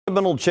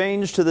Fundamental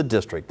change to the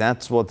district.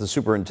 That's what the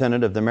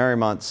superintendent of the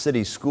Mariemont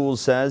City Schools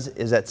says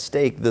is at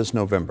stake this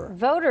November.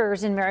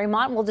 Voters in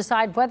Mariemont will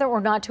decide whether or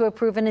not to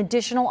approve an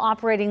additional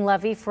operating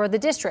levy for the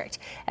district.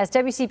 As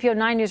WCPO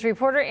 9 News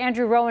reporter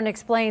Andrew Rowan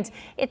explains,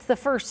 it's the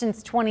first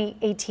since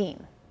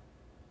 2018.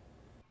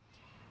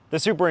 The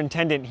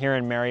superintendent here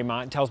in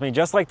Mariemont tells me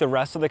just like the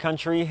rest of the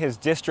country, his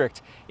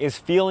district is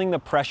feeling the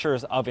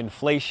pressures of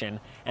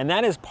inflation, and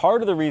that is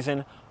part of the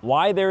reason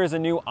why there is a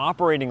new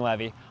operating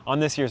levy on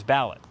this year's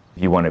ballot.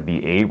 If you want to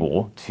be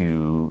able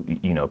to,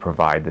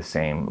 provide the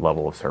same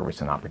level of service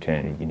and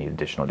opportunity, you need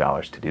additional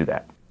dollars to do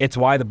that. It's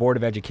why the Board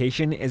of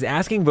Education is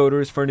asking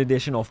voters for an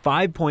additional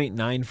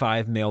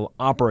 $5.95 million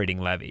operating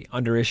levy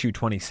under Issue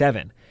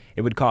 27.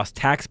 It would cost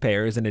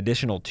taxpayers an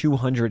additional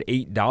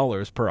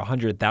 $208 per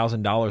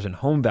 $100,000 in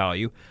home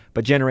value,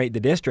 but generate the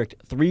district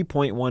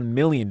 $3.1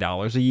 million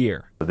a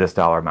year. This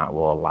dollar amount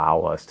will allow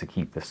us to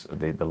keep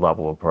the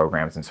level of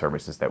programs and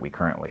services that we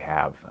currently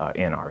have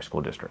in our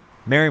school district.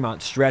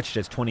 Mariemont stretched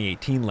its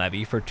 2018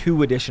 levy for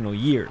 2 additional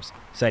years,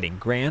 citing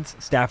grants,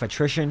 staff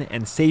attrition,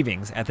 and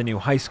savings at the new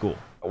high school.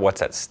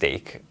 What's at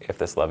stake if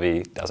this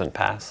levy doesn't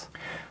pass?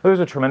 There's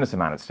a tremendous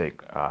amount at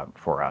stake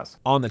for us.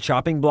 On the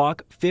chopping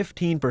block,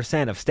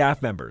 15% of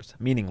staff members,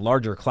 meaning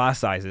larger class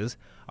sizes,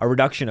 a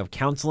reduction of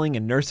counseling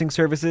and nursing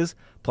services,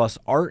 plus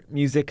art,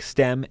 music,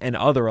 STEM, and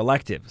other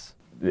electives.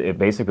 It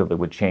basically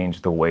would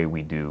change the way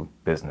we do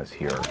business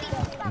here.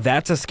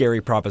 That's a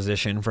scary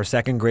proposition for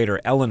second grader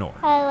Eleanor.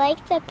 I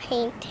like the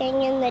painting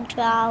and the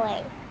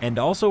drawing. And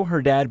also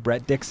her dad,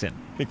 Brett Dixon.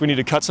 I think we need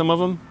to cut some of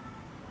them.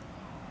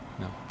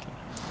 No. Okay.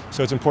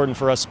 So it's important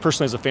for us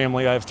personally as a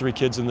family. I have 3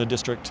 kids in the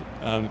district,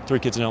 3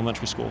 kids in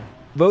elementary school.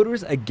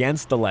 Voters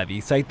against the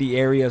levy cite the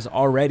area's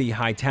already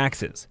high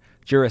taxes.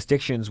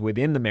 Jurisdictions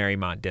within the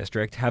Mariemont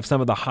district have some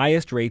of the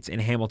highest rates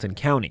in Hamilton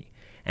County.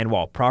 And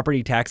while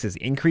property taxes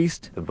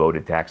increased, the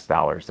voted tax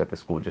dollars that the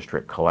school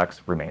district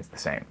collects remains the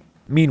same.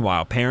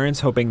 Meanwhile,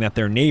 parents hoping that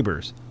their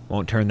neighbors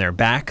won't turn their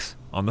backs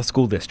on the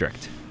school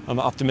district. I'm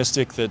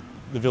optimistic that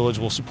the village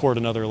will support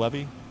another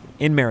levy.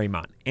 In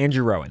Mariemont,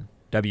 Andrew Rowan,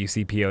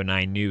 WCPO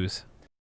 9 News.